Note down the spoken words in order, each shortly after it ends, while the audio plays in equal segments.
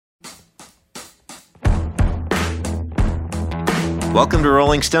Welcome to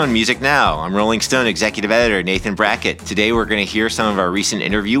Rolling Stone Music Now. I'm Rolling Stone Executive Editor Nathan Brackett. Today we're going to hear some of our recent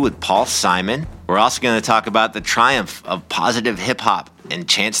interview with Paul Simon. We're also going to talk about the triumph of positive hip-hop and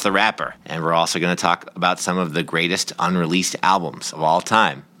Chance the Rapper. And we're also going to talk about some of the greatest unreleased albums of all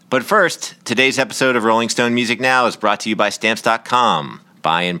time. But first, today's episode of Rolling Stone Music Now is brought to you by Stamps.com.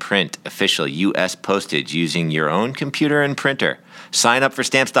 Buy and print official U.S. postage using your own computer and printer. Sign up for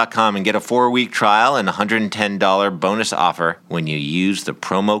Stamps.com and get a 4-week trial and $110 bonus offer when you use the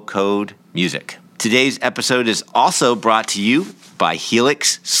promo code MUSIC. Today's episode is also brought to you by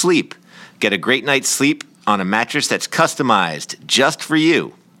Helix Sleep. Get a great night's sleep on a mattress that's customized just for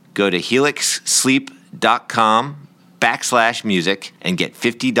you. Go to helixsleep.com/music and get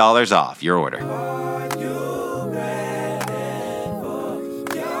 $50 off your order.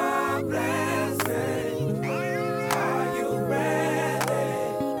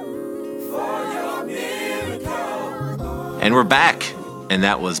 And we're back, and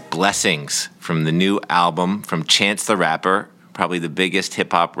that was Blessings from the new album from Chance the Rapper, probably the biggest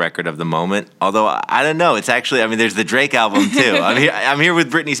hip-hop record of the moment. Although, I don't know, it's actually, there's the Drake album, too. I'm here with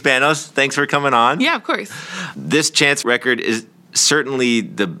Brittany Spanos. Thanks for coming on. Yeah, of course. This Chance record is certainly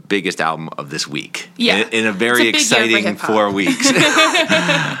the biggest album of this week. Yeah. In a very exciting 4 weeks.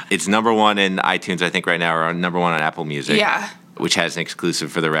 It's number one in iTunes, I think, right now, or number one on Apple Music. Yeah. Which has an exclusive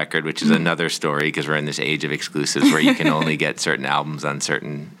for the record, which is another story because we're in this age of exclusives where you can only get certain albums on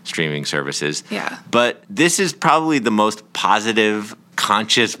certain streaming services. Yeah. But this is probably the most positive,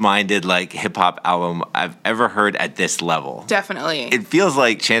 conscious-minded, hip-hop album I've ever heard at this level. Definitely. It feels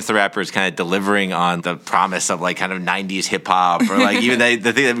like Chance the Rapper is kind of delivering on the promise of kind of 90s hip-hop or even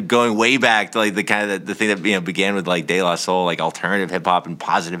the thing that going way back to the thing that began with De La Soul, alternative hip-hop and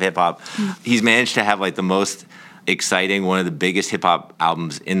positive hip-hop. He's managed to have the most exciting, one of the biggest hip-hop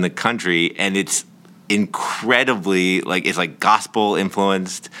albums in the country, and it's incredibly it's gospel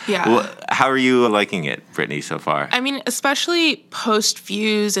influenced. Yeah. Well, how are you liking it, Brittany, so far? Especially post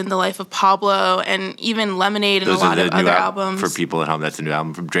Views and The Life of Pablo and even Lemonade and a lot of other albums. For people at home, that's a new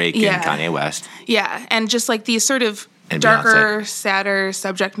album from Drake and Kanye West. Yeah, and just these sort of and darker, Beyonce. sadder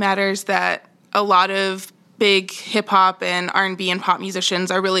subject matters that a lot of big hip-hop and R&B and pop musicians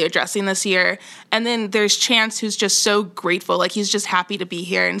are really addressing this year. And then there's Chance, who's just so grateful. He's just happy to be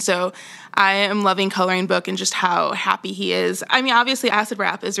here. And so I am loving Coloring Book and just how happy he is. Obviously, Acid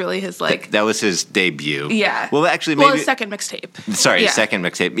Rap is really his, That was his debut. Yeah. Well, actually, maybe... his second mixtape. Sorry, yeah. Second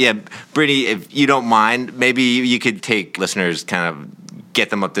mixtape. Yeah, Brittany, if you don't mind, maybe you could take listeners kind of get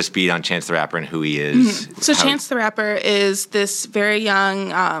them up to speed on Chance the Rapper and who he is. Mm-hmm. So Chance the Rapper is this very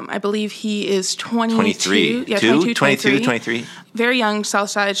young, I believe he is 23. Yeah, 23. Very young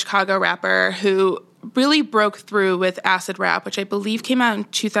Southside Chicago rapper who really broke through with Acid Rap, which I believe came out in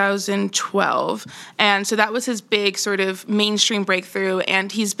 2012. And so that was his big sort of mainstream breakthrough.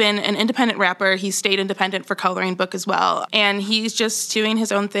 And he's been an independent rapper. He's stayed independent for Coloring Book as well. And he's just doing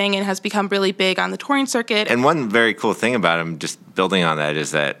his own thing and has become really big on the touring circuit. And one very cool thing about him, just building on that, is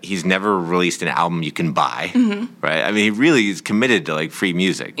that he's never released an album you can buy, right? He really is committed to free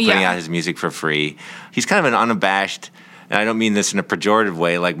music, putting out his music for free. He's kind of an unabashed, and I don't mean this in a pejorative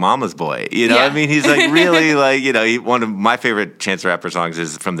way, mama's boy. He's really one of my favorite Chance the Rapper songs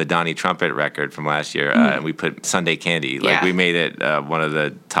is from the Donnie Trumpet record from last year, and we put Sunday Candy. We made it one of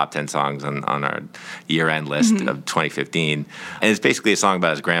the top 10 songs on our year-end list of 2015. And it's basically a song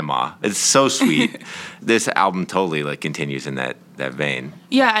about his grandma. It's so sweet. This album totally continues in that vein.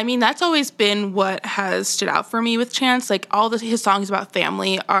 Yeah, that's always been what has stood out for me with Chance. All his songs about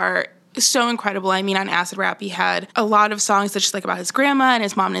family are so incredible. On Acid Rap, he had a lot of songs that's just about his grandma and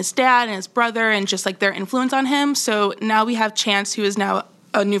his mom and his dad and his brother and just their influence on him. So now we have Chance, who is now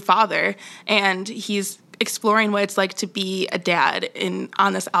a new father, and he's exploring what it's like to be a dad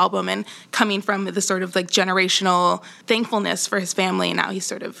on this album and coming from the sort of generational thankfulness for his family. And now he's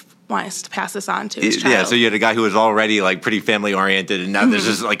sort of wants to pass this on to his child. Yeah, so you had a guy who was already pretty family oriented, and now there's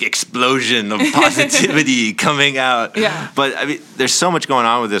this explosion of positivity coming out. Yeah. But there's so much going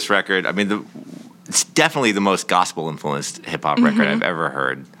on with this record. It's definitely the most gospel influenced hip hop record I've ever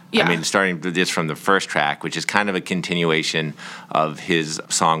heard. Yeah. Starting just from the first track, which is kind of a continuation of his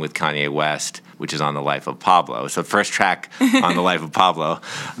song with Kanye West, which is on The Life of Pablo. So first track on The Life of Pablo,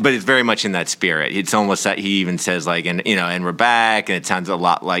 but it's very much in that spirit. It's almost that he even says and we're back, and it sounds a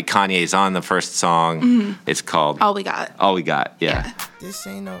lot like Kanye's on the first song. It's called All We Got. All We Got, yeah. This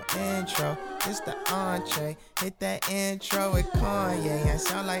ain't no intro, this the entree. Hit that intro with Kanye, I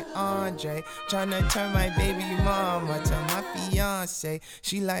sound like Andre. Tryna turn my baby mama to my fiance.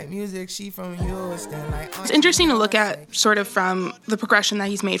 She like music, she from Houston. It's interesting to look at sort of from the progression that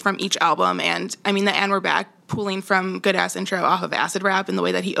he's made from each album. And the And We're Back pulling from Good Ass Intro off of Acid Rap in the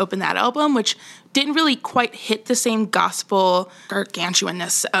way that he opened that album, which didn't really quite hit the same gospel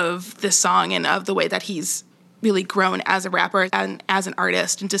gargantuanness of this song and of the way that he's really grown as a rapper and as an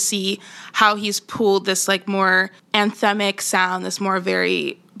artist, and to see how he's pulled this like more anthemic sound, this more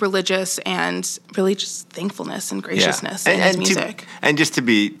very religious and really just thankfulness and graciousness in his music. And just to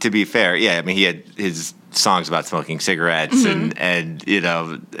be fair, yeah, I mean, he had his songs about smoking cigarettes and you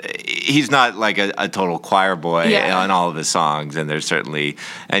know, he's not like a total choir boy on all of his songs, and there's certainly,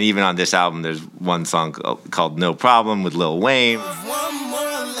 and even on this album there's one song called No Problem with Lil Wayne. One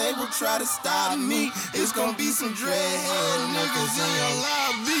more label try to stop me. It's gonna be some dreadhead niggas in your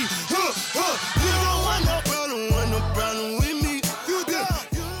lobby. You don't want no problem with me.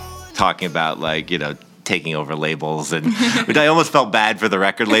 Talking about like, you know, taking over labels, and which I almost felt bad for the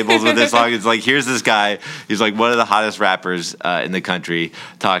record labels with this song. It's like, here's this guy, he's like one of the hottest rappers in the country,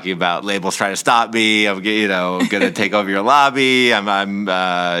 talking about labels trying to stop me. I'm, you know, gonna take over your lobby. I'm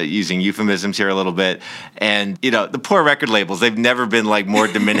using euphemisms here a little bit, and you know, the poor record labels, they've never been like more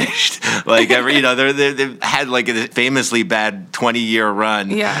diminished. Like ever, you know, they've had like a famously bad 20-year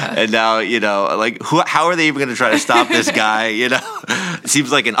run, and now, you know, like how are they even gonna try to stop this guy? You know, it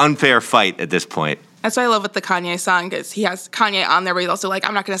seems like an unfair fight at this point. That's what I love with the Kanye song, because he has Kanye on there, but he's also like,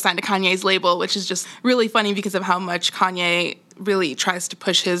 I'm not going to sign to Kanye's label, which is just really funny because of how much Kanye really tries to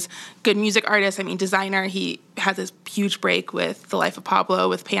push his good music artists. I mean, Designer, he had this huge break with The Life of Pablo,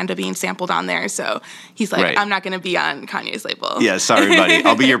 with Panda being sampled on there. So he's like, I'm not going to be on Kanye's label. Yeah, sorry, buddy.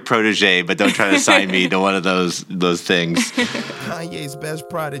 I'll be your protege, but don't try to sign me to one of those things. Kanye's best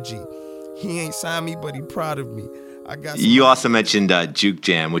prodigy. He ain't signed me, but he proud of me. You also mentioned Juke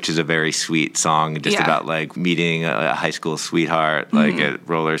Jam, which is a very sweet song, just about like meeting a high school sweetheart, like at a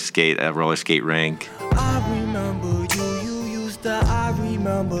roller skate rink. I remember you used to, I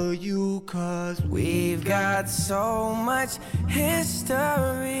remember you, 'cause we've got so much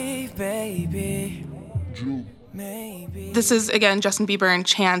history, baby. Maybe. This is, again, Justin Bieber and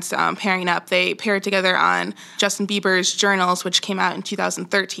Chance pairing up. They paired together on Justin Bieber's Journals, which came out in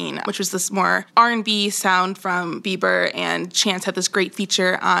 2013, which was this more R&B sound from Bieber, and Chance had this great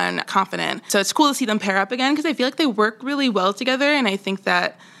feature on Confident. So it's cool to see them pair up again, because I feel like they work really well together, and I think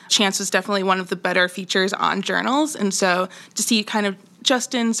that Chance was definitely one of the better features on Journals. And so to see kind of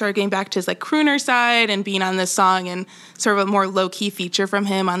Justin sort of getting back to his like crooner side and being on this song, and sort of a more low-key feature from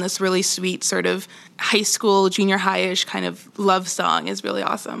him on this really sweet sort of high school, junior high-ish kind of love song is really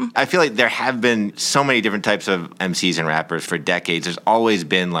awesome. I feel like there have been so many different types of MCs and rappers for decades. There's always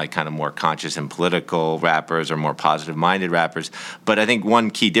been like kind of more conscious and political rappers or more positive-minded rappers. But I think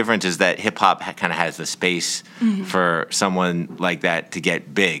one key difference is that hip-hop kind of has the space for someone like that to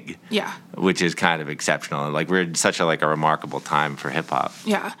get big. Yeah. Which is kind of exceptional. Like, we're in such a remarkable time for hip-hop.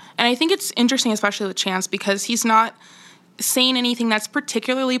 Yeah. And I think it's interesting, especially with Chance, because he's not saying anything that's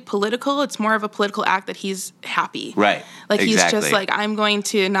particularly political. It's more of a political act that he's happy. Right. Like, he's just like, I'm going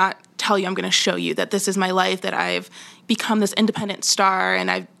to not tell you, I'm going to show you that this is my life, that I've become this independent star, and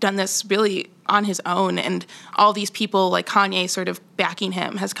I've done this really on his own. And all these people like Kanye sort of backing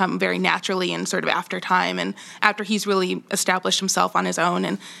him has come very naturally and sort of after time, and after he's really established himself on his own,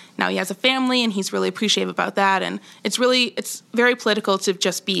 and now he has a family, and he's really appreciative about that. And it's very political to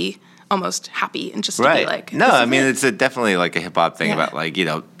just be almost happy and just to be like, no, I mean, it's definitely like a hip hop thing about like, you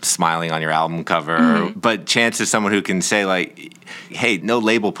know, smiling on your album cover. But Chance is someone who can say like, hey, no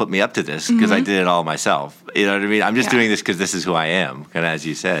label put me up to this because I did it all myself. You know what I mean? I'm just doing this because this is who I am, kind of as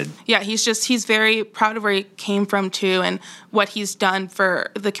you said. Yeah, he's very proud of where he came from too, and what he's done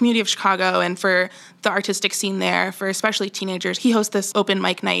for the community of Chicago and for the artistic scene there, for especially teenagers. He hosts this open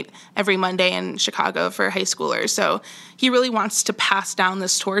mic night every Monday in Chicago for high schoolers. So he really wants to pass down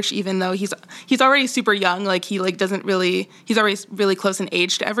this torch, even though he's already super young. Like, he's always really close in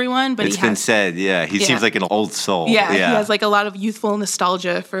age to everyone. But it's been said, he seems like an old soul. Yeah, he has like a lot of youthful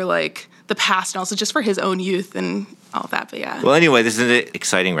nostalgia for like the past, and also just for his own youth and all that. But yeah. Well, anyway, this is an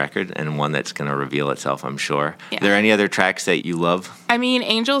exciting record, and one that's going to reveal itself, I'm sure. Yeah. Are there any other tracks that you love? I mean,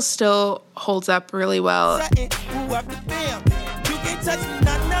 Angels still holds up really well.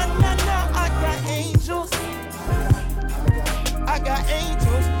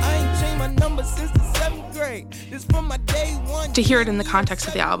 To hear it in the context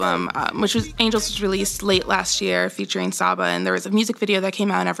of the album, which was Angels was released late last year featuring Saba, and there was a music video that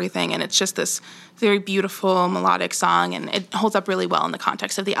came out and everything, and it's just this very beautiful melodic song, and it holds up really well in the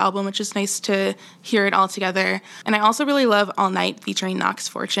context of the album, which is nice to hear it all together. And I also really love All Night featuring Knox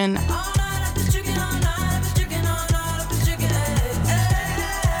Fortune.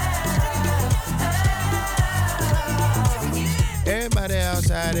 Everybody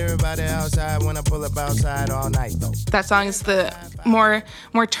outside got everybody outside when I pull up outside all night though. That song is the more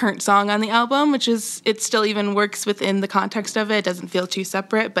turnt song on the album, which is, it still even works within the context of it. It doesn't feel too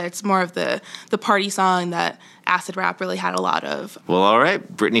separate, but it's more of the party song that acid rap really had a lot of. Well, all right.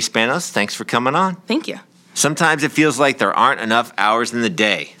 Brittany Spanos, thanks for coming on. Thank you. Sometimes it feels like there aren't enough hours in the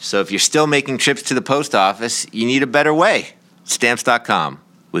day. So if you're still making trips to the post office, you need a better way. Stamps.com.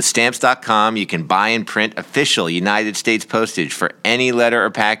 With Stamps.com, you can buy and print official United States postage for any letter or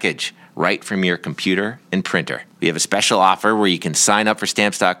package right from your computer and printer. We have a special offer where you can sign up for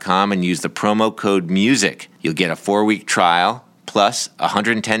Stamps.com and use the promo code MUSIC. You'll get a 4-week trial plus a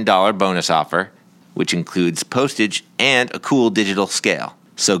 $110 bonus offer, which includes postage and a cool digital scale.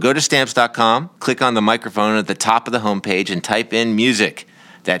 So go to Stamps.com, click on the microphone at the top of the homepage, and type in music.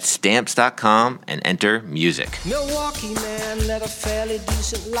 That's Stamps.com and enter music. Milwaukee man led a fairly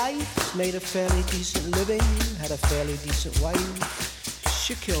decent life, made a fairly decent living, had a fairly decent wife.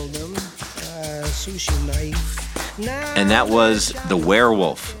 She killed him, sushi knife. And that was The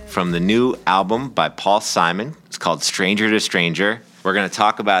Werewolf from the new album by Paul Simon. It's called Stranger to Stranger. We're going to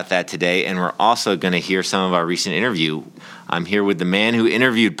talk about that today, and we're also going to hear some of our recent interview. I'm here with the man who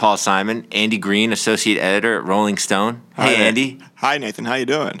interviewed Paul Simon, Andy Greene, associate editor at Rolling Stone. Hey, Andy. Hi, Nathan. How you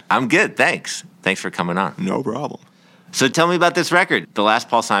doing? I'm good, thanks. Thanks for coming on. No problem. So tell me about this record. The last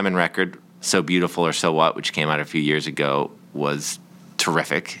Paul Simon record, So Beautiful or So What, which came out a few years ago, was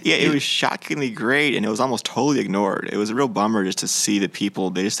terrific. Yeah, it was shockingly great, and it was almost totally ignored. It was a real bummer just to see the people,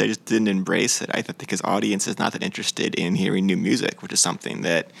 they just didn't embrace it. I think his audience is not that interested in hearing new music, which is something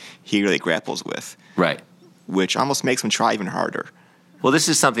that he really grapples with. Right. Which almost makes him try even harder. Well, this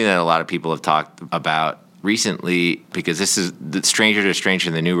is something that a lot of people have talked about recently, because this is the Stranger to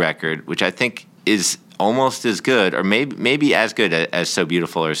Stranger, the new record, which I think is almost as good, or maybe as good as So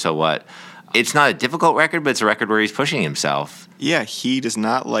Beautiful or So What. It's not a difficult record, but it's a record where he's pushing himself. Yeah, he does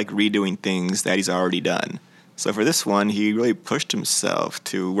not like redoing things that he's already done. So for this one, he really pushed himself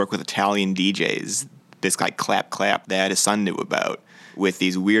to work with Italian DJs, this guy Clap Clap that his son knew about, with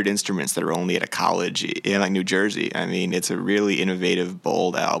these weird instruments that are only at a college in like New Jersey. I mean, it's a really innovative,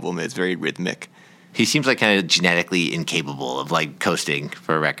 bold album. It's very rhythmic. He seems like kind of genetically incapable of like coasting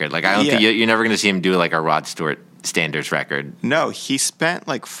for a record. Like I don't think you're never going to see him do like a Rod Stewart standards record. No, he spent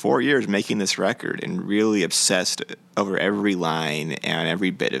like 4 years making this record and really obsessed over every line and every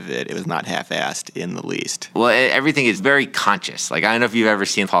bit of it. It was not half-assed in the least. Well, everything is very conscious. Like, I don't know if you've ever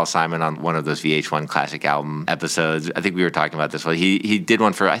seen Paul Simon on one of those VH1 classic album episodes. I think we were talking about this one. He did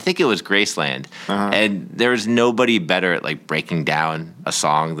one for, I think it was Graceland. And there was nobody better at, like, breaking down a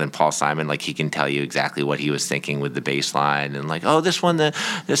song than Paul Simon. Like, he can tell you exactly what he was thinking with the bass line. And, like, oh, this one, the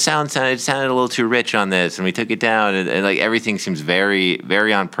sound sounded a little too rich on this. And we took it down. And like, everything seems very,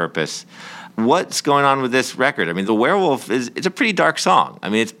 very on purpose. What's going on with this record? I mean, The Werewolf it's a pretty dark song. I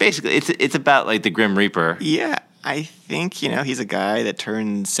mean, it's basically it's about like the Grim Reaper. Yeah, I think, he's a guy that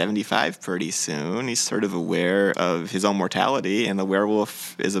turns 75 pretty soon. He's sort of aware of his own mortality, and The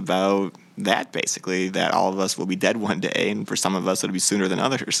Werewolf is about that, basically, that all of us will be dead one day, and for some of us it'll be sooner than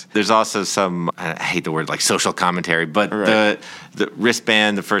others. There's also some, I hate the word like social commentary, but right. the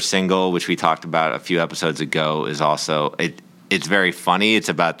Wristband, the first single, which we talked about a few episodes ago, is also it's very funny. It's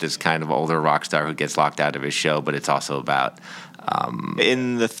about this kind of older rock star who gets locked out of his show, but it's also about...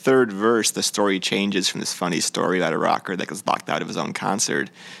 in the third verse, the story changes from this funny story about a rocker that gets locked out of his own concert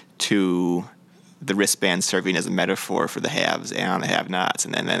to the wristband serving as a metaphor for the haves and the have-nots.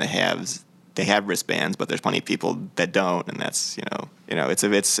 And then the haves, they have wristbands, but there's plenty of people that don't, and that's,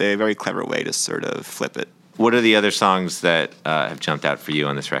 it's a very clever way to sort of flip it. What are the other songs that have jumped out for you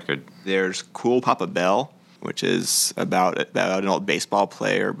on this record? There's Cool Papa Bell, which is about an old baseball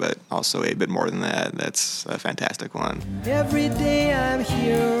player, but also a bit more than that. That's a fantastic one. Every day I'm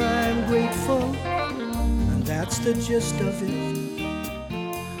here, I'm grateful, and that's the gist of it.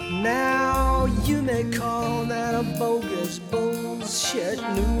 Now you may call that a bogus bullshit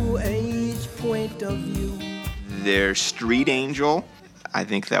new age point of view. There's Street Angel. I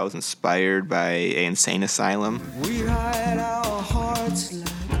think that was inspired by an insane asylum. We hide our hearts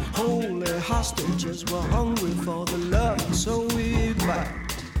like holy hostages. We're hungry for the love, so we bite.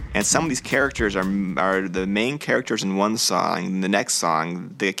 And some of these characters are the main characters in one song. In the next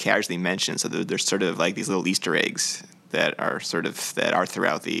song, they casually mention, so there's sort of like these little Easter eggs that are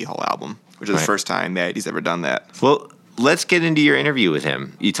throughout the whole album, which is the first time that he's ever done that. Well, let's get into your interview with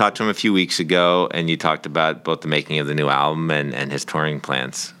him. You talked to him a few weeks ago, and you talked about both the making of the new album and his touring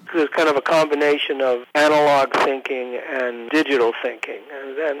plans. There's kind of a combination of analog thinking and digital thinking.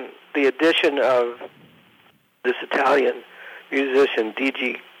 And then the addition of this Italian musician,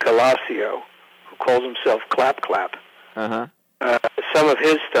 D.G. Galasio, who calls himself Clap Clap, some of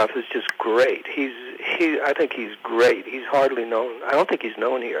his stuff is just great. I think he's great. He's hardly known. I don't think he's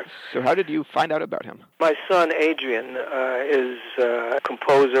known here. So how did you find out about him? My son Adrian is a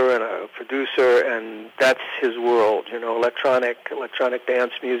composer and a producer, and that's his world. Electronic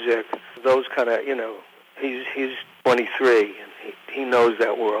dance music, those kind of. He's 23 and he knows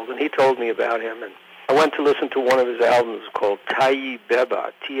that world. And he told me about him, and I went to listen to one of his albums called Taiyi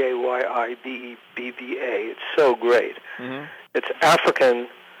Beba, Tayibbeba. It's so great. Mm-hmm. It's African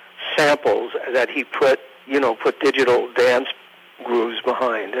samples that he put digital dance grooves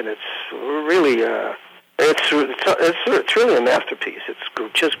behind, and it's really it's really a masterpiece.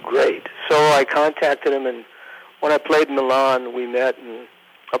 It's just great. So I contacted him, and when I played Milan, we met, and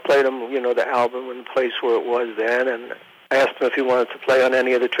I played him, the album and the place where it was then, and I asked him if he wanted to play on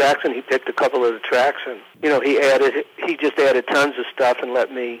any of the tracks, and he picked a couple of the tracks, and he just added tons of stuff and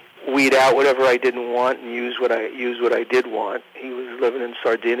let me weed out whatever I didn't want and use what I did want. He was living in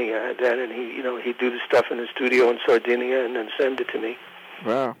Sardinia then, and he'd do the stuff in the studio in Sardinia and then send it to me.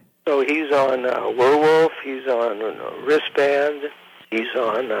 Wow. So he's on Werewolf, he's on Wristband, he's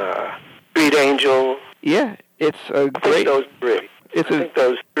on Street Angel. Yeah, it's a great. I think those three. I think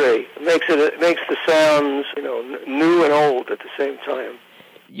those three. It makes the sounds, new and old at the same time.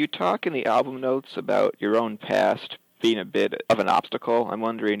 You talk in the album notes about your own past being a bit of an obstacle. I'm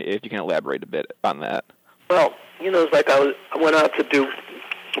wondering if you can elaborate a bit on that. Well, it's like I went out to do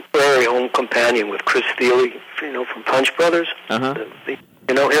Prairie Home Companion with Chris Thiele, from Punch Brothers. Uh-huh.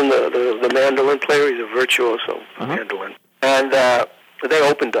 Him, the mandolin player. He's a virtuoso mandolin. And they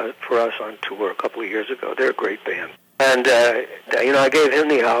opened for us on tour a couple of years ago. They're a great band. And, I gave him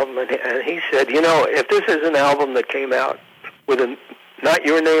the album, and he said, if this is an album that came out with not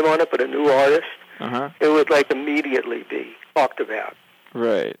your name on it, but a new artist, it would, immediately be talked about.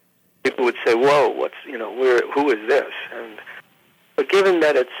 Right. People would say, whoa, who is this? But given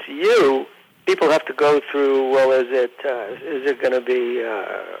that it's you, people have to go through, well, is it going to be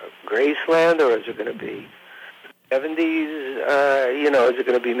Graceland, or is it going to be 70s, is it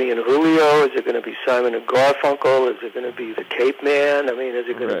going to be me and Julio? Is it going to be Simon and Garfunkel? Is it going to be the Cape Man? I mean, is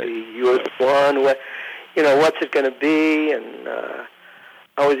it going to be You're the One? What's it going to be? And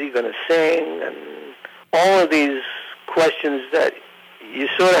how is he going to sing? And all of these questions that you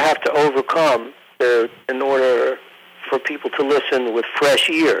sort of have to overcome in order for people to listen with fresh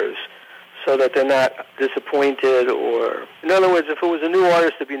ears so that they're not disappointed or, in other words, if it was a new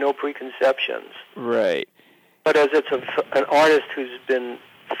artist, there'd be no preconceptions. Right. But as it's an artist who's been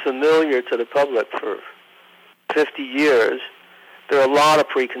familiar to the public for 50 years, there are a lot of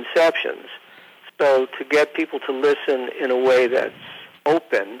preconceptions. So to get people to listen in a way that's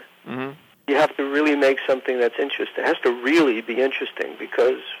open, you have to really make something that's interesting. It has to really be interesting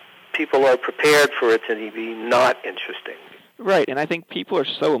because people are prepared for it to be not interesting. Right, and I think people are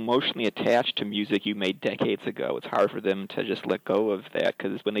so emotionally attached to music you made decades ago. It's hard for them to just let go of that,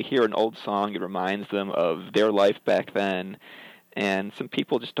 because when they hear an old song, it reminds them of their life back then, and some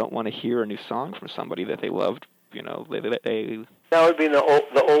people just don't want to hear a new song from somebody that they loved, That would be the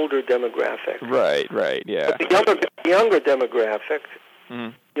older demographic. Right, yeah. But the younger demographic,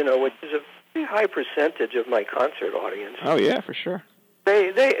 which is a pretty high percentage of my concert audience. Oh, yeah, for sure.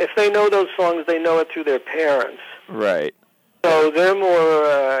 If they know those songs, they know it through their parents. Right. So they're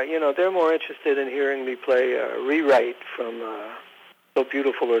more interested in hearing me play Rewrite from So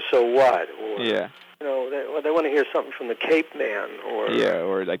Beautiful or So What, or they want to hear something from the Cape Man,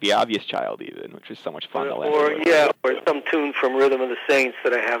 or like The Obvious Child, even, which is so much fun. Or some tune from Rhythm of the Saints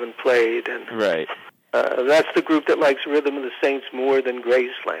that I haven't played, and right. That's the group that likes Rhythm of the Saints more than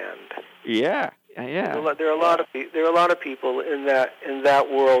Graceland. Yeah. There are a lot of people in that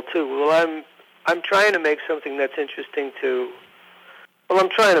world too. Well, I'm trying to make something that's interesting to. Well, I'm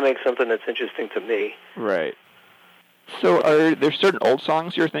trying to make something that's interesting to me. Right. So, are there certain old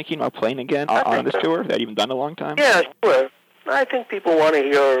songs you're thinking about playing again on this tour that you've done a long time? Yeah, sure. I think people want to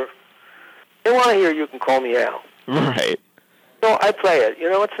hear. They want to hear "You Can Call Me Al." Right. So I play it.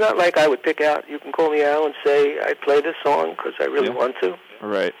 It's not like I would pick out "You Can Call Me Al" and say I play this song because I really want to.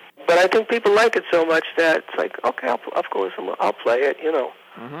 Right. But I think people like it so much that it's like, okay, of course I'll play it.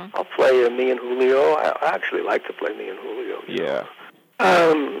 I'll play Me and Julio. I actually like to play Me and Julio. Yeah.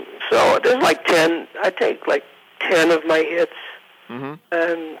 So there's 10. I take 10 of my hits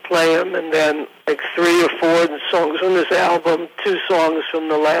and play them, and then 3 or 4 songs from this album, 2 songs from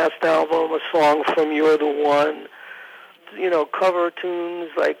the last album, a song from You're the One. Cover tunes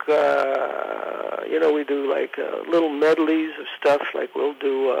we do little medleys of stuff. We'll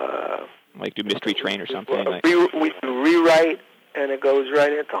do do Mystery Train or something. We do Rewrite. and it goes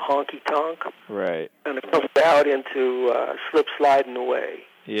right into Honky Tonk. Right. And it comes out into Slip Sliding Away.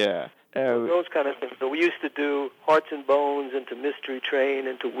 Yeah. Those kind of things. So we used to do Hearts and Bones into Mystery Train,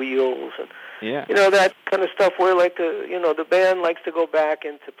 into Wheels, and Yeah. that kind of stuff. Where the band likes to go back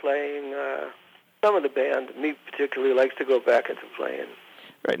into playing. Some of the band, me particularly, likes to go back into playing.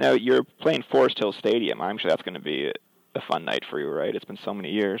 Right now, you're playing Forest Hill Stadium. I'm sure that's going to be a fun night for you, right? It's been so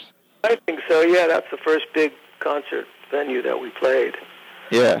many years. I think so. Yeah, that's the first big concert venue that we played.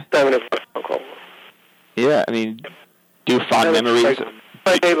 Yeah. Simon and Garfunkel. Yeah. I mean, do you have fond memories? Like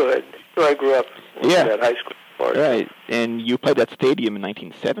my neighborhood, where I grew up. Yeah. At high school. Right, and you played that stadium in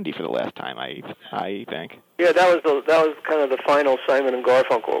 1970 for the last time, I think. Yeah, that was kind of the final Simon and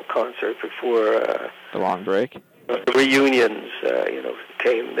Garfunkel concert before the long break. The reunions,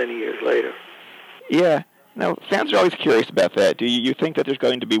 came many years later. Yeah. Now, fans are always curious about that. Do you think that there's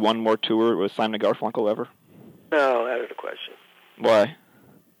going to be one more tour with Simon and Garfunkel ever? No, out of the question. Why?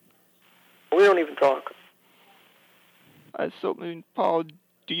 We don't even talk. So, Paul,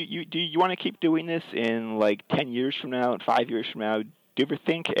 do you want to keep doing this in like 10 years from now and 5 years from now? Do you ever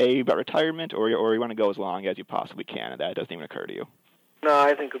think about retirement, or you want to go as long as you possibly can, and that doesn't even occur to you? No,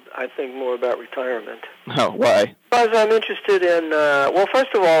 I think more about retirement. Oh, why? Because I'm interested in. Well,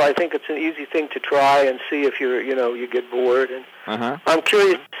 first of all, I think it's an easy thing to try and see if you get bored, and I'm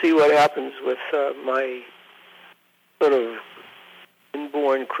curious to see what happens with my sort of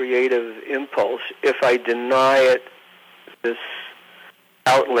inborn creative impulse if I deny it this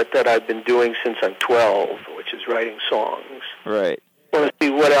outlet that I've been doing since I'm 12, which is writing songs. Right. I want to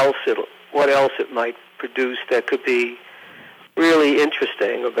see what else it might produce that could be really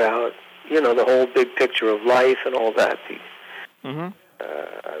interesting about the whole big picture of life and all that.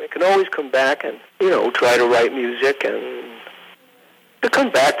 I can always come back and try to write music and to come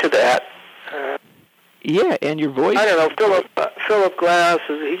back to that. Yeah, and your voice. I don't know. Philip Glass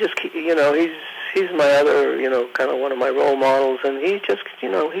he's my other kind of one of my role models, and he just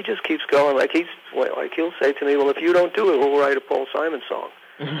keeps going. Like he'll say to me, "Well, if you don't do it, we'll write a Paul Simon song."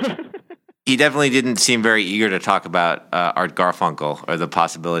 He definitely didn't seem very eager to talk about Art Garfunkel or the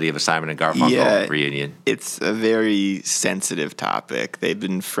possibility of a Simon and Garfunkel reunion. It's a very sensitive topic. They've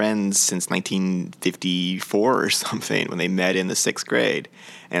been friends since 1954 or something when they met in the 6th grade.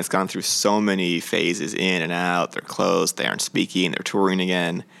 And it's gone through so many phases in and out. They're close, they aren't speaking, they're touring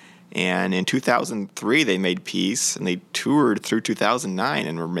again. And in 2003, they made peace, and they toured through 2009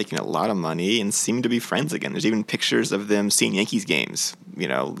 and were making a lot of money and seemed to be friends again. There's even pictures of them seeing Yankees games,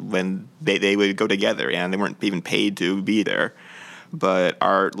 when they would go together, and they weren't even paid to be there. But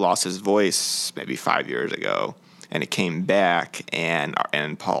Art lost his voice maybe 5 years ago, and it came back, and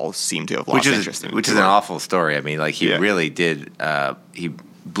Paul seemed to have lost interest in it. Which is an awful story. I mean, he really did. He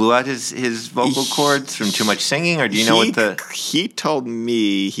blew out his vocal cords from too much singing, or do you know what the... He told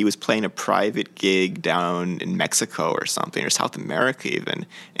me he was playing a private gig down in Mexico or something, or South America even,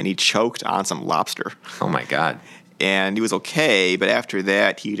 and he choked on some lobster. Oh, my God. And he was okay, but after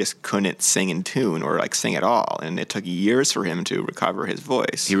that, he just couldn't sing in tune or sing at all, and it took years for him to recover his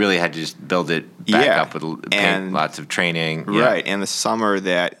voice. He really had to just build it back up with lots of training. Right, and the summer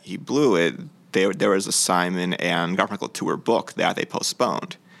that he blew it, there was a Simon and Garfunkel tour book that they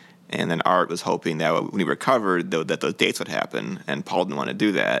postponed. And then Art was hoping that when he recovered, that those dates would happen, and Paul didn't want to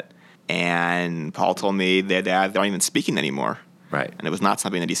do that. And Paul told me that they're not even speaking anymore. Right. And it was not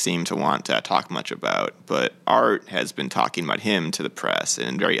something that he seemed to want to talk much about. But Art has been talking about him to the press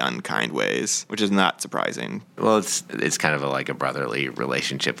in very unkind ways, which is not surprising. Well, it's kind of like a brotherly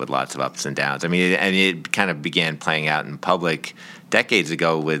relationship with lots of ups and downs. I mean, and it kind of began playing out in public decades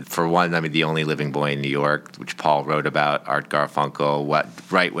ago with, for one, The Only Living Boy in New York, which Paul wrote about, Art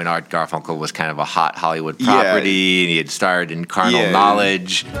Garfunkel, right when Art Garfunkel was kind of a hot Hollywood property, and he had starred in Carnal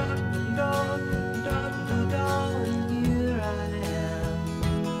Knowledge.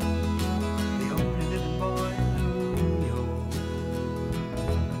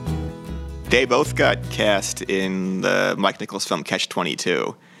 They both got cast in the Mike Nichols film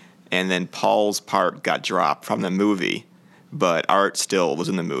Catch-22, and then Paul's part got dropped from the movie, but Art still was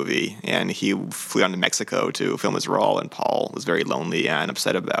in the movie, and he flew down to Mexico to film his role, and Paul was very lonely and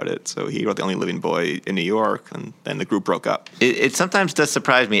upset about it, so he wrote The Only Living Boy in New York, and then the group broke up. It sometimes does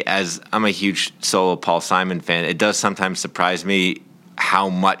surprise me, as I'm a huge solo Paul Simon fan, it does sometimes surprise me how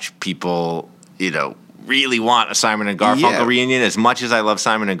much people, really want a Simon and Garfunkel reunion. As much as I love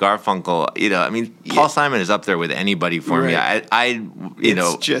Simon and Garfunkel, Paul Simon is up there with anybody for me.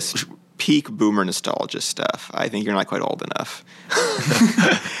 It's just peak boomer nostalgia stuff. I think you're not quite old enough.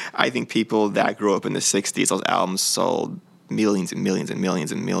 I think people that grew up in the 60s, those albums sold millions and millions and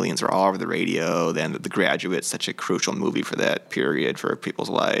millions and millions are all over the radio. Then The Graduate's such a crucial movie for that period for people's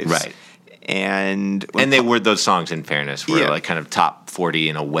lives. Right. And those songs, in fairness, were like kind of top 40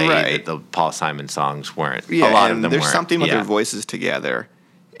 in a way that the Paul Simon songs weren't. Yeah, a lot of them there's weren't. Something with their voices together.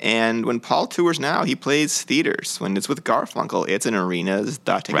 And when Paul tours now, he plays theaters. When it's with Garfunkel, it's in arenas.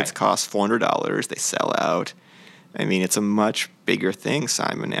 Tickets cost $400. They sell out. I mean, it's a much bigger thing,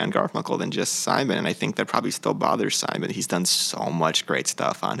 Simon and Garfunkel, than just Simon. And I think that probably still bothers Simon. He's done so much great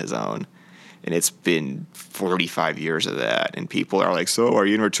stuff on his own. And it's been 45 years of that. And people are like, so are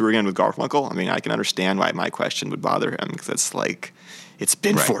you going to tour again with Garfunkel? I mean, I can understand why my question would bother him, because it's like, it's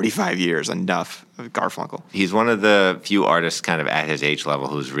been 45 years, enough of Garfunkel. He's one of the few artists kind of at his age level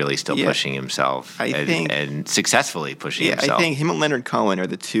who's really still pushing himself and successfully pushing himself. I think him and Leonard Cohen are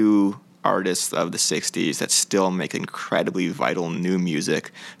the two artists of the 60s that still make incredibly vital new music,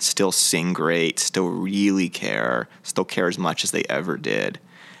 still sing great, still really care, still care as much as they ever did.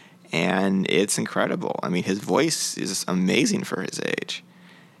 And it's incredible. I mean, his voice is amazing for his age.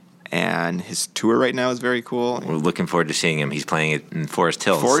 And his tour right now is very cool. We're looking forward to seeing him. He's playing it in Forest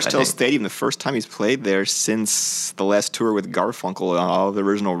Hills. Forest Hills Stadium, the first time he's played there since the last tour with Garfunkel on all of the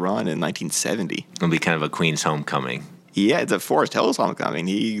original run in 1970. It'll be kind of a Queen's homecoming. Yeah, it's a Forest Hills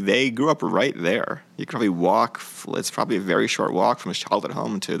homecoming. They grew up right there. You could probably walk. It's probably a very short walk from his childhood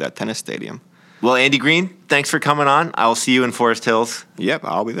home to that tennis stadium. Well, Andy Greene, thanks for coming on. I'll see you in Forest Hills. Yep,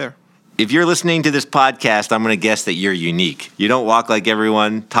 I'll be there. If you're listening to this podcast, I'm going to guess that you're unique. You don't walk like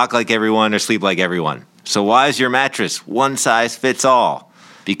everyone, talk like everyone, or sleep like everyone. So why is your mattress one size fits all?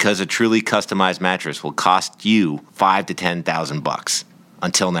 Because a truly customized mattress will cost you $5,000 to $10,000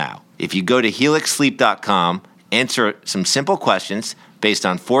 until now. If you go to helixsleep.com, answer some simple questions based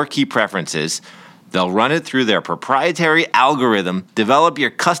on 4 key preferences, they'll run it through their proprietary algorithm, develop your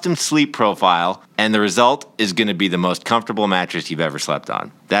custom sleep profile, and the result is going to be the most comfortable mattress you've ever slept on.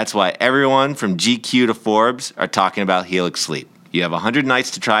 That's why everyone from GQ to Forbes are talking about Helix Sleep. You have 100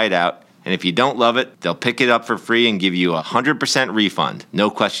 nights to try it out, and if you don't love it, they'll pick it up for free and give you a 100% refund, no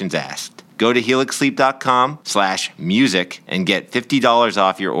questions asked. Go to helixsleep.com/music and get $50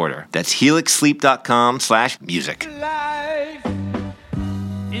 off your order. That's helixsleep.com/music. Life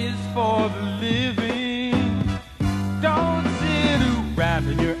is for the living. Don't sit around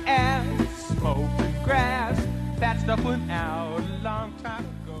in your ass, smoking grass. That stuff went out a long time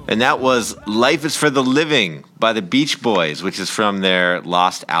ago. And that was Life is for the Living by the Beach Boys, which is from their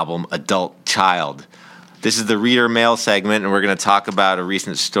lost album, Adult Child. This is the Reader Mail segment, and we're going to talk about a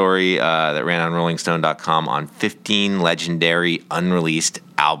recent story that ran on RollingStone.com on 15 legendary unreleased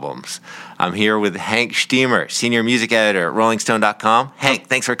albums. I'm here with Hank Steamer, Senior Music Editor at RollingStone.com. Hank,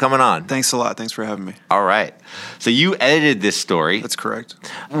 thanks for coming on. Thanks a lot. Thanks for having me. All right. So you edited this story. That's correct.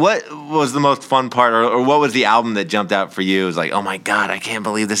 What was the most fun part, or what was the album that jumped out for you? It was like, oh my God, I can't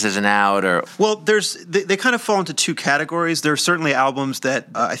believe this isn't out. Or Well, they kind of fall into 2 categories. There are certainly albums that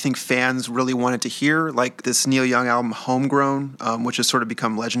I think fans really wanted to hear, like this Neil Young album, Homegrown, which has sort of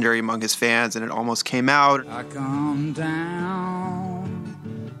become legendary among his fans, and it almost came out. I come down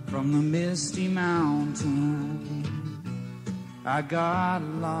from the misty mountain. I got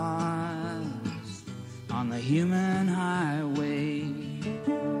lost on the human highway.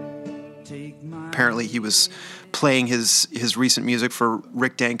 Apparently he was playing his recent music for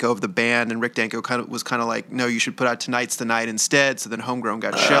Rick Danko of the band, and Rick Danko was kind of like, no, you should put out Tonight's the Night instead. So then Homegrown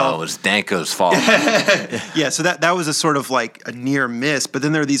got shelved. Oh, it was Danko's fault. Yeah, so that was a sort of like a near miss. But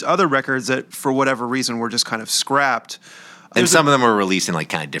then there are these other records that, for whatever reason, were just kind of scrapped. And some of them were released in like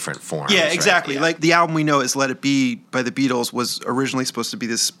kind of different forms. Yeah, exactly. Right? Yeah. Like the album we know as Let It Be by the Beatles was originally supposed to be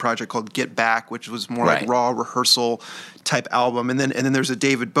this project called Get Back, which was more like raw rehearsal type album. And then there's a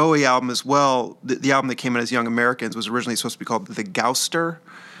David Bowie album as well. The album that came out as Young Americans was originally supposed to be called The Gouster.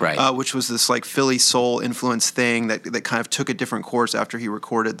 Right. Which was this like Philly soul influence thing that kind of took a different course after he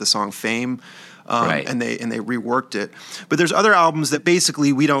recorded the song Fame. And they reworked it. But there's other albums that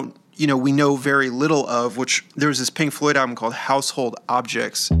basically we know very little of, which there was this Pink Floyd album called Household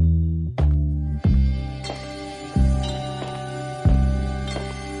Objects.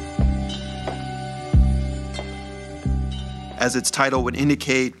 As its title would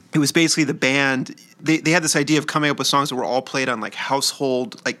indicate, it was basically the band. They had this idea of coming up with songs that were all played on like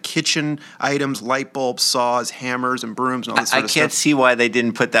household, like kitchen items, light bulbs, saws, hammers, and brooms, and all this sort of stuff. I can't see why they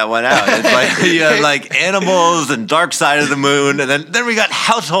didn't put that one out. It's like, you know, like Animals and Dark Side of the Moon, and then we got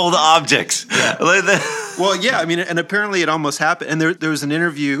Household Objects. Yeah. Well, yeah, I mean, and apparently it almost happened. And there was an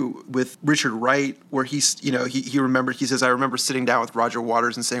interview with Richard Wright where he remembered, he says, I remember sitting down with Roger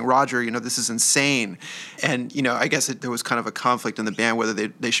Waters and saying, Roger, this is insane. And, I guess there was kind of a conflict in the band whether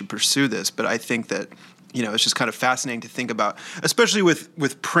they should pursue this. But I think that It's just kind of fascinating to think about, especially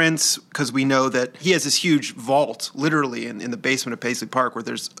with Prince, because we know that he has this huge vault, literally, in the basement of Paisley Park, where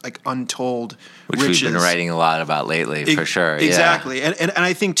there's like untold Which riches. we've been writing a lot about lately, for sure. Exactly. Yeah. And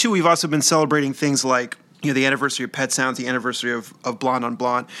I think, too, we've also been celebrating things like, the anniversary of Pet Sounds, the anniversary of Blonde on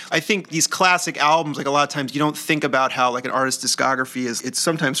Blonde. I think these classic albums, like a lot of times you don't think about how like an artist's discography it's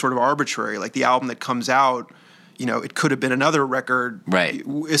sometimes sort of arbitrary. Like the album that comes out, it could have been another record, right?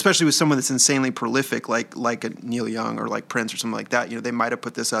 Especially with someone that's insanely prolific, like a Neil Young or like Prince or something like that. They might have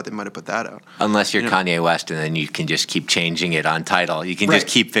put this out, they might have put that out. Unless you're Kanye West, and then you can just keep changing it on Tidal. You can just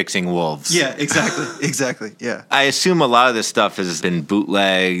keep fixing wolves. Yeah, exactly. Yeah. I assume a lot of this stuff has been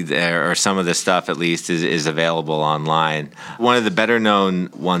bootlegged, or some of this stuff at least is available online. One of the better known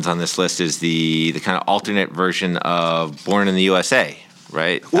ones on this list is the kind of alternate version of Born in the USA.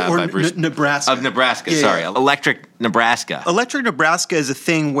 Right? Or Nebraska. Of Nebraska, yeah, sorry. Yeah. Electric Nebraska. Electric Nebraska is a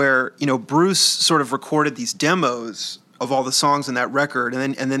thing where, Bruce sort of recorded these demos of all the songs in that record,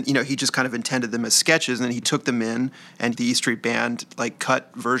 and then he just kind of intended them as sketches, and then he took them in, and the E Street Band like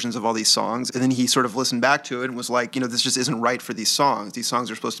cut versions of all these songs, and then he sort of listened back to it and was like, this just isn't right for these songs. These songs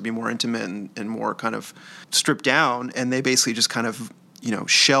are supposed to be more intimate and more kind of stripped down, and they basically just kind of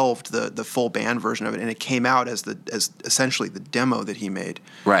shelved the full band version of it, and it came out as essentially the demo that he made.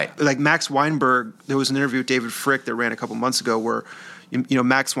 Right. Like Max Weinberg, there was an interview with David Frick that ran a couple months ago where,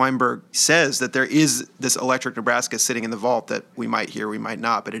 Max Weinberg says that there is this Electric Nebraska sitting in the vault that we might hear, we might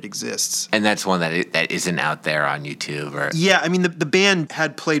not, but it exists. And that's one that isn't out there on YouTube, or yeah. I mean, the band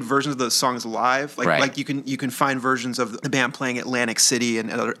had played versions of those songs live. Right. You can find versions of the band playing Atlantic City and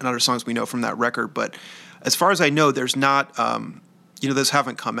other songs we know from that record. But as far as I know, there's not. Those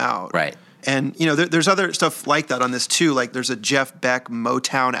haven't come out. Right. And, there's other stuff like that on this, too. Like, there's a Jeff Beck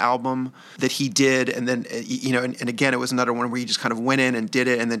Motown album that he did. And then, and again, it was another one where he just kind of went in and did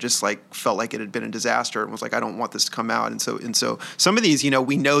it and then just, like, felt like it had been a disaster and was like, I don't want this to come out. And so some of these,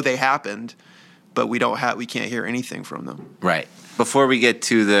 we know they happened, but we can't hear anything from them. Right. Before we get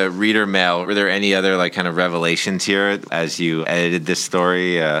to the reader mail, were there any other like kind of revelations here as you edited this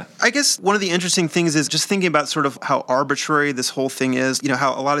story? I guess one of the interesting things is just thinking about sort of how arbitrary this whole thing is.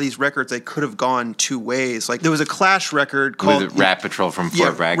 How a lot of these records, they could have gone two ways. Like there was a Clash record called Rat Patrol from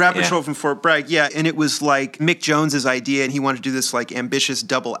Fort Bragg. Rat Patrol from Fort Bragg, yeah. And it was like Mick Jones's idea, and he wanted to do this like ambitious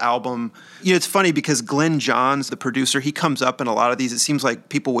double album. It's funny because Glenn Johns, the producer, he comes up in a lot of these. It seems like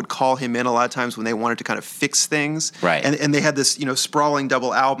people would call him in a lot of times when they wanted to kind of fix things. Right. And they had this, sprawling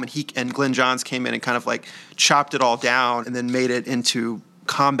double album, and Glenn Johns came in and kind of like chopped it all down and then made it into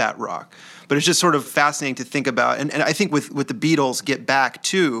combat rock. But it's just sort of fascinating to think about. And I think with the Beatles Get Back,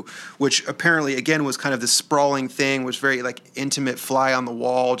 too, which apparently, again, was kind of this sprawling thing, was very, like, intimate, fly on the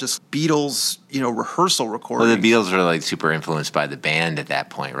wall, just Beatles, rehearsal recordings. Well, the Beatles were, like, super influenced by the band at that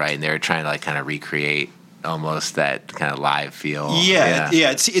point, right? And they were trying to, like, kind of recreate almost that kind of live feel. Yeah.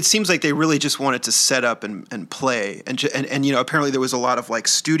 It seems like they really just wanted to set up and play. And apparently there was a lot of, like,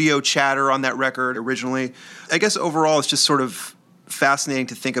 studio chatter on that record originally. I guess overall it's just sort of fascinating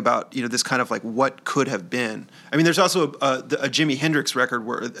to think about, this kind of like what could have been. I mean, there's also a Jimi Hendrix record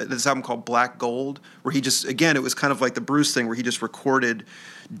where this album called Black Gold, where he just, again, it was kind of like the Bruce thing where he just recorded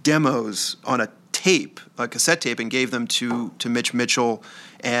demos on a tape, a cassette tape, and gave them to Mitch Mitchell,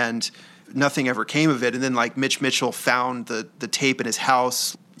 and nothing ever came of it. And then like Mitch Mitchell found the tape in his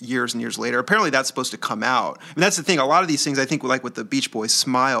house years and years later. Apparently that's supposed to come out. I mean, that's the thing. A lot of these things, I think, like with the Beach Boys'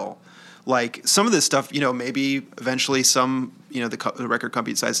 Smile, like some of this stuff, maybe eventually some, the record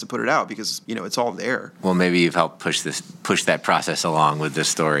company decides to put it out because, it's all there. Well, maybe you've helped push that process along with this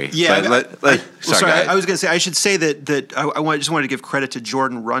story. Yeah. Sorry, I was going to say, I should say that I just wanted to give credit to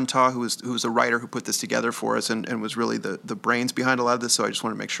Jordan Runtaw, who was a writer who put this together for us and was really the brains behind a lot of this. So I just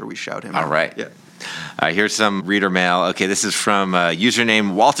want to make sure we shout him out. All right. Yeah. Here's some reader mail. Okay, this is from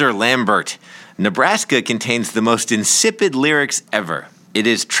username Walter Lambert. Nebraska contains the most insipid lyrics ever. It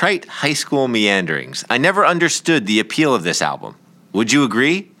is trite high school meanderings. I never understood the appeal of this album. Would you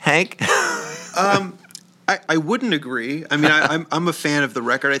agree, Hank? I wouldn't agree. I mean, I'm a fan of the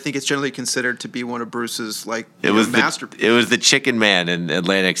record. I think it's generally considered to be one of Bruce's masterpieces. It was the Chicken Man in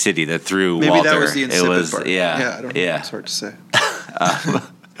Atlantic City that threw Maybe Walter. That was the insipid part. Yeah, I don't know. It's hard to say.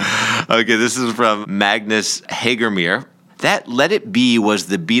 Okay, this is from Magnus Hagermere. That Let It Be was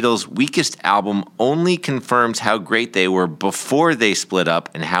the Beatles' weakest album only confirms how great they were before they split up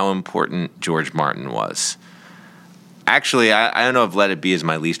and how important George Martin was. Actually, I don't know if Let It Be is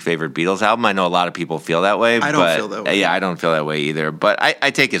my least favorite Beatles album. I know a lot of people feel that way. I don't feel that way. Yeah, I don't feel that way either. But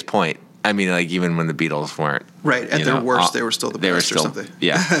I take his point. I mean, like, even when the Beatles weren't. Right, at their worst, they were still the best or something.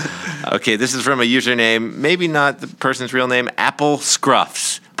 Yeah. Okay, this is from a username, maybe not the person's real name, Apple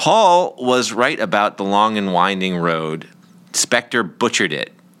Scruffs. Paul was right about The Long and Winding Road. Spector butchered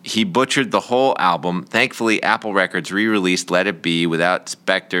it. He butchered the whole album. Thankfully, Apple Records re-released Let It Be without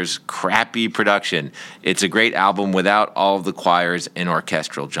Spector's crappy production. It's a great album without all of the choirs and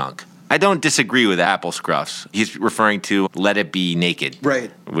orchestral junk. I don't disagree with Apple Scruffs. He's referring to Let It Be Naked. Right.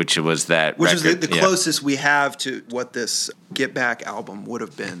 Which was that Which record. is the closest we have to what this Get Back album would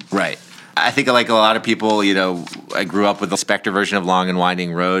have been. Right. I think like a lot of people, I grew up with the Spector version of Long and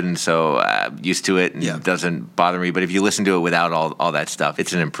Winding Road, and so I'm used to it, and it doesn't bother me. But if you listen to it without all that stuff,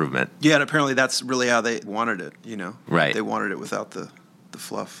 it's an improvement. Yeah, and apparently that's really how they wanted it, Right. They wanted it without the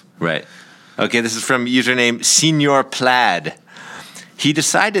fluff. Right. Okay, this is from username Senior Plaid. He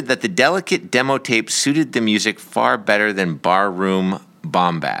decided that the delicate demo tape suited the music far better than barroom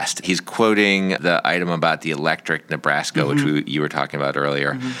bombast. He's quoting the item about the electric Nebraska, which you were talking about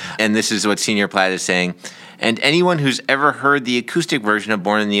earlier. And this is what Senior Plaid is saying. And anyone who's ever heard the acoustic version of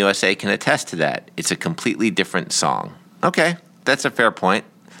Born in the USA can attest to that. It's a completely different song. Okay, that's a fair point.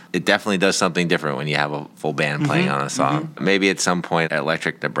 It definitely does something different when you have a full band playing on a song. Maybe at some point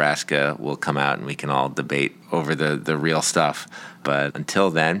Electric Nebraska will come out and we can all debate over the real stuff. But until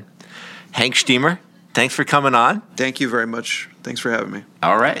then, Hank Steamer, thanks for coming on. Thank you very much. Thanks for having me.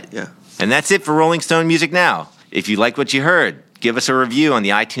 All right. Yeah. And that's it for Rolling Stone Music Now. If you like what you heard, give us a review on the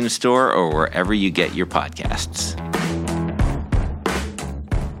iTunes Store or wherever you get your podcasts.